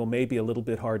rectangle may be a little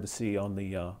bit hard to see on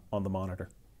the monitor.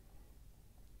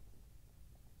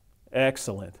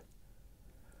 Excellent.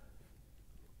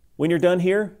 When you're done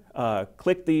here,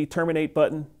 click the Terminate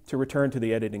button to return to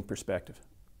the editing perspective.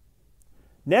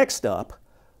 Next up,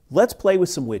 let's play with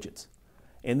some widgets.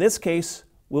 In this case,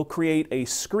 we'll create a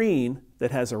screen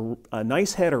that has a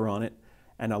nice header on it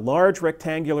and a large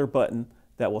rectangular button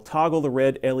that will toggle the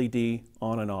red LED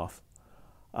on and off.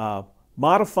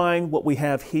 Modifying what we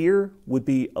have here would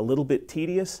be a little bit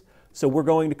tedious, so we're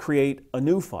going to create a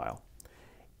new file.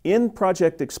 In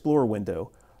Project Explorer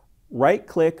window,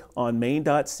 right-click on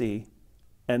main.c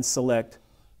and select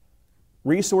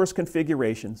Resource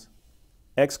Configurations,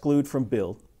 Exclude from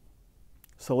Build.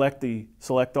 Select the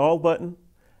Select All button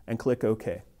and click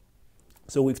OK.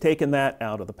 So we've taken that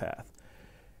out of the path.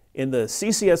 On the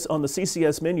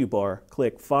CCS menu bar,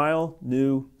 click File,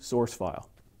 New, Source File.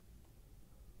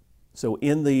 So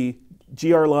in the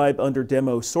grLib under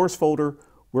Demo Source folder,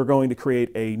 we're going to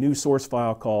create a new source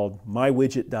file called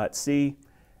mywidget.c,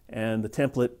 and the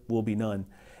template will be none.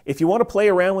 If you want to play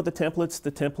around with the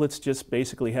templates just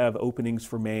basically have openings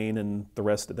for main and the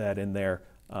rest of that in there.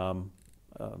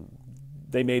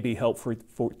 They may be helpful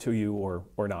to you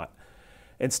or not.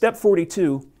 In step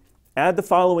 42, add the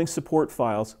following support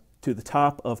files to the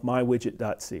top of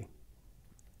mywidget.c.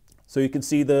 So you can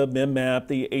see the memmap,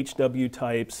 the HW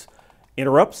types,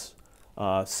 interrupts,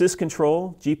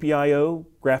 syscontrol, GPIO,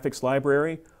 graphics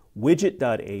library,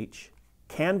 widget.h,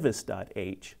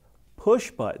 canvas.h,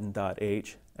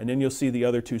 pushbutton.h, and then you'll see the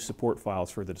other two support files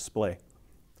for the display.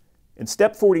 In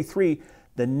step 43,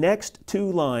 the next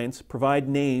two lines provide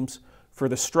names for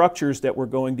the structures that we're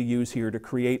going to use here to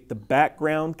create the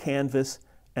background canvas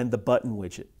and the button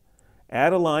widget.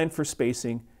 Add a line for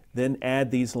spacing then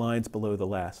add these lines below the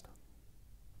last.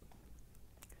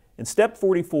 In step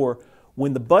 44,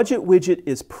 when the budget widget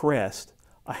is pressed,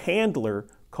 a handler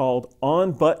called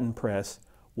onButtonPress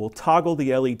will toggle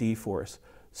the LED for us.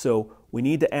 So we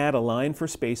need to add a line for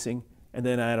spacing and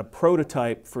then add a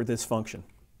prototype for this function.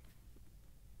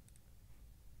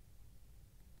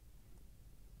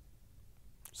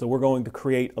 So we're going to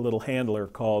create a little handler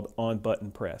called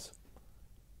onButtonPress.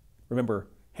 Remember,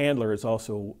 handler is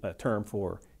also a term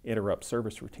for interrupt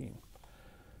service routine.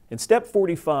 In step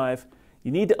 45,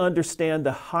 you need to understand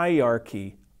the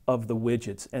hierarchy of the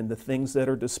widgets and the things that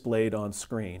are displayed on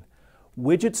screen.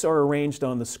 Widgets are arranged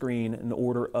on the screen in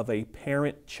order of a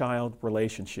parent-child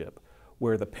relationship,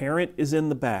 where the parent is in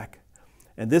the back,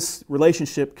 and this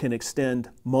relationship can extend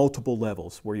multiple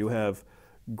levels, where you have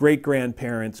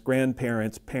great-grandparents,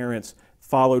 grandparents, parents,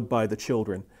 followed by the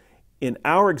children. In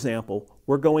our example,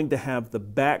 we're going to have the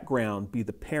background be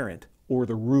the parent, or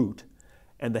the root,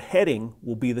 and the heading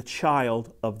will be the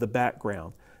child of the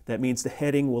background. That means the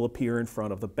heading will appear in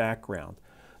front of the background.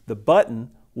 The button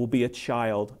will be a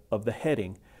child of the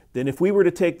heading. Then if we were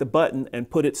to take the button and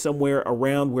put it somewhere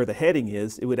around where the heading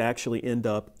is, it would actually end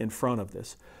up in front of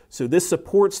this. So this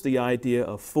supports the idea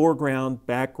of foreground,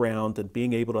 background, and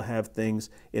being able to have things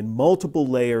in multiple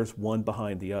layers, one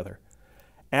behind the other.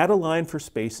 Add a line for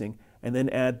spacing, and then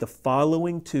add the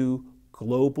following two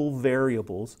global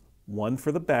variables, one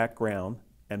for the background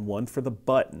and one for the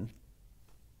button,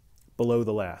 below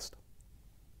the last.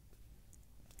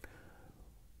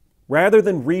 Rather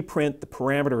than reprint the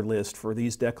parameter list for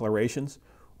these declarations,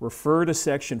 refer to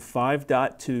section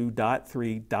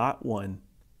 5.2.3.1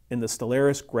 in the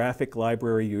Stellaris Graphic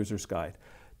Library User's Guide.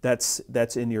 That's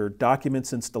in your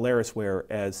Documents in Stellarisware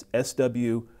as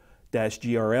SW-GRL-UG-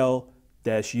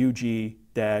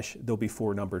 there'll be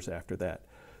 4 numbers after that.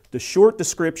 The short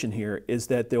description here is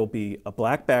that there'll be a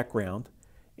black background.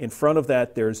 In front of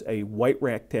that, there's a white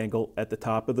rectangle at the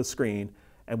top of the screen,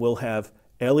 and we'll have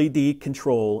LED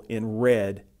control in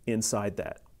red inside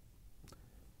that.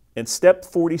 In step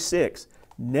 46,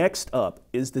 next up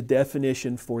is the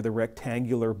definition for the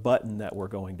rectangular button that we're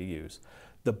going to use.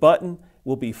 The button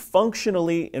will be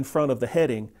functionally in front of the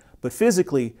heading, but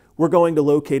physically, we're going to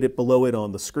locate it below it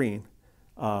on the screen.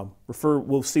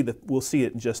 We'll see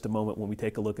it in just a moment when we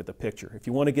take a look at the picture. If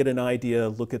you want to get an idea,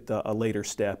 look at a later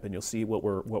step and you'll see what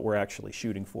we're actually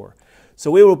shooting for.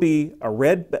 So it will be a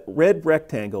red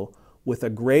rectangle with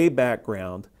a gray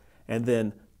background, and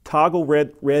then toggle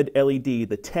red LED,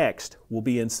 the text will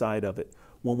be inside of it.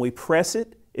 When we press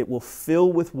it, it will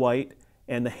fill with white,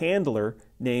 and the handler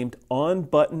named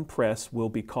onButtonPress will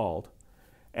be called.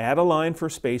 Add a line for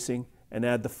spacing and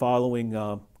add the following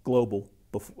global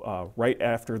right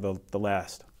after the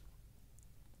last.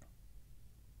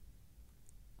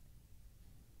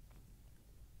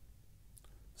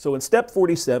 So in step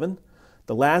 47,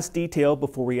 the last detail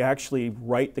before we actually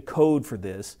write the code for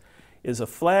this is a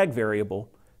flag variable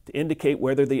to indicate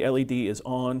whether the LED is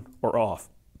on or off.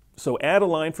 So add a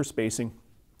line for spacing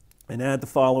and add the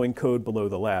following code below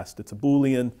the last. It's a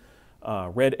Boolean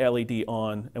red LED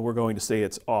on, and we're going to say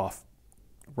it's off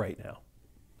right now.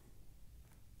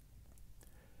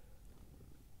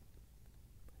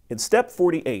 In step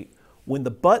 48, when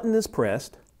the button is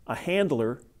pressed, a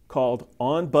handler called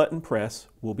onButtonPress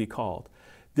will be called.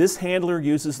 This handler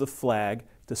uses the flag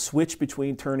to switch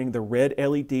between turning the red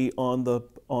LED on the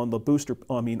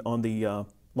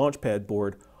launchpad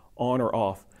board on or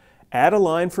off. Add a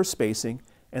line for spacing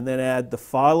and then add the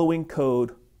following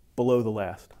code below the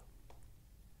last.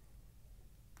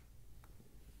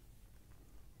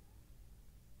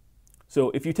 So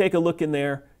if you take a look in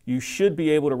there, you should be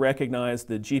able to recognize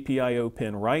the GPIO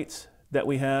pin writes that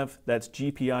we have. That's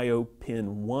GPIO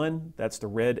pin 1, that's the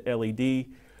red LED,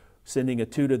 sending a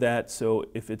 2 to that. So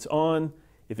if it's on,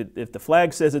 if the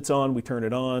flag says it's on, we turn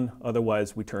it on,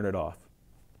 otherwise we turn it off.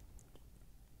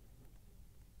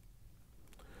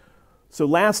 So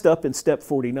last up in step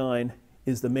 49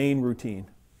 is the main routine.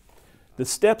 The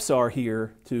steps are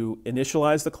here to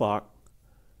initialize the clock,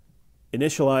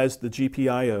 initialize the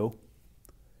GPIO,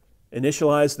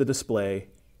 initialize the display,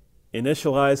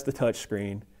 initialize the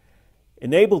touchscreen,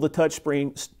 enable the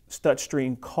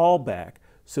touchscreen callback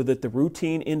so that the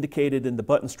routine indicated in the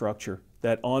button structure,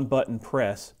 that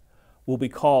onButtonPress, will be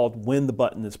called when the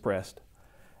button is pressed.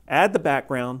 Add the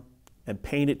background and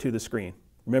paint it to the screen.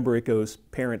 Remember, it goes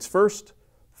parents first,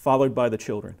 followed by the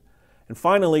children. And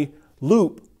finally,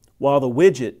 loop while the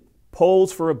widget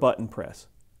polls for a button press.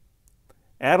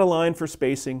 Add a line for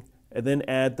spacing and then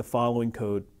add the following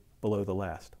code below the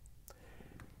last.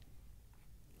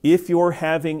 If you're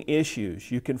having issues,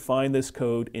 you can find this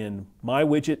code in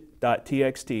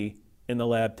mywidget.txt in the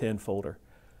Lab 10 folder.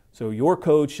 So your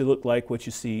code should look like what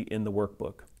you see in the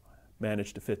workbook.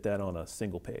 Managed to fit that on a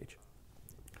single page.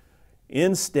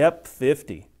 In step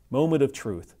 50, moment of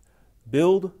truth,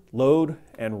 build, load,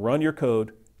 and run your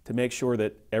code to make sure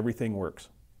that everything works.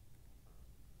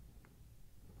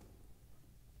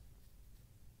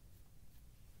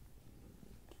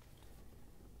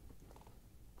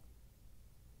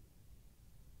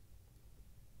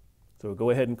 So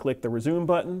go ahead and click the resume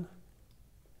button.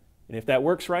 And if that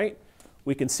works right,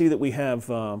 we can see that we have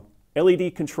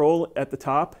LED control at the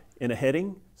top in a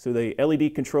heading. So the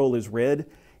LED control is red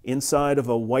inside of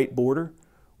a white border.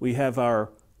 We have our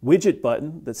widget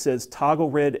button that says toggle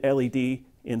red LED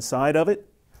inside of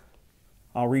it.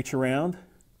 I'll reach around,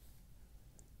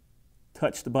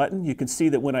 touch the button. You can see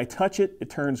that when I touch it, it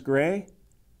turns gray.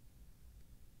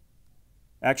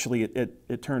 Actually,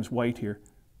 it turns white here.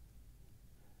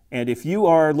 And if you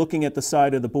are looking at the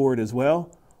side of the board as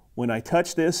well, when I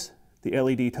touch this, the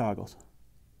LED toggles.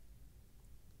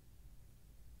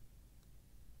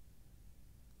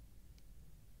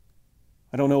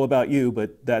 I don't know about you,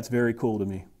 but that's very cool to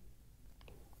me.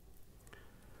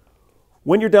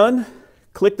 When you're done,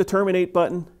 click the Terminate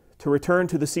button to return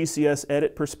to the CCS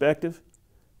Edit perspective.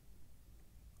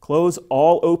 Close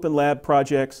all Open Lab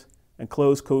projects and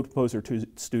close Code Composer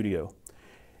Studio.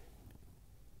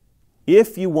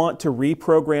 If you want to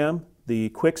reprogram the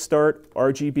Quick Start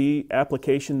RGB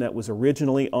application that was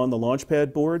originally on the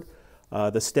Launchpad board,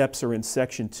 the steps are in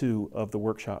section 2 of the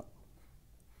workshop.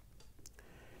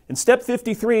 In step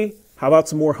 53, how about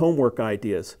some more homework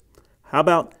ideas? How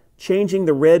about changing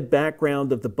the red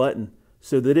background of the button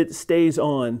so that it stays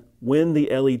on when the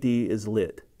LED is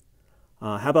lit?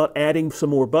 How about adding some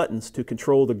more buttons to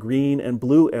control the green and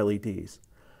blue LEDs?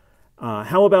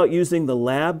 How about using the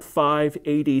Lab 5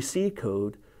 ADC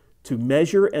code to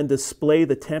measure and display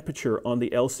the temperature on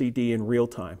the LCD in real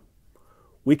time?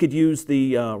 We could use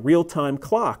the real-time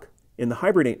clock in the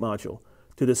Hibernate module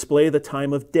to display the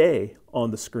time of day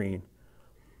on the screen.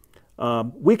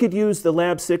 We could use the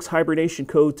Lab 6 hibernation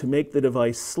code to make the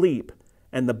device sleep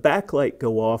and the backlight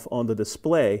go off on the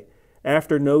display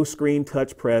after no screen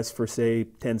touch press for, say,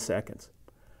 10 seconds.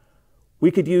 We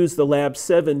could use the Lab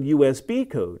 7 USB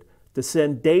code to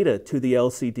send data to the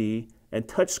LCD and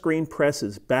touchscreen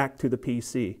presses back to the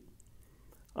PC.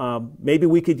 Maybe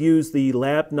we could use the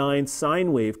Lab 9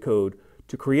 sine wave code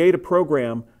to create a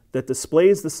program that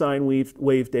displays the sine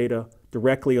wave data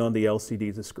directly on the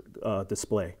LCD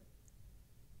display.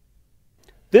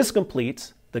 This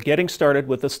completes the Getting Started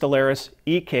with the Stellaris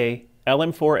EK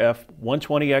LM4F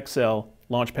 120XL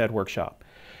Launchpad workshop.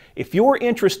 If you're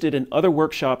interested in other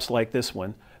workshops like this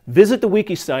one, visit the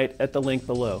wiki site at the link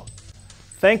below.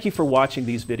 Thank you for watching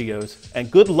these videos,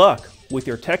 and good luck with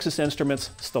your Texas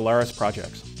Instruments Stellaris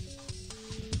projects.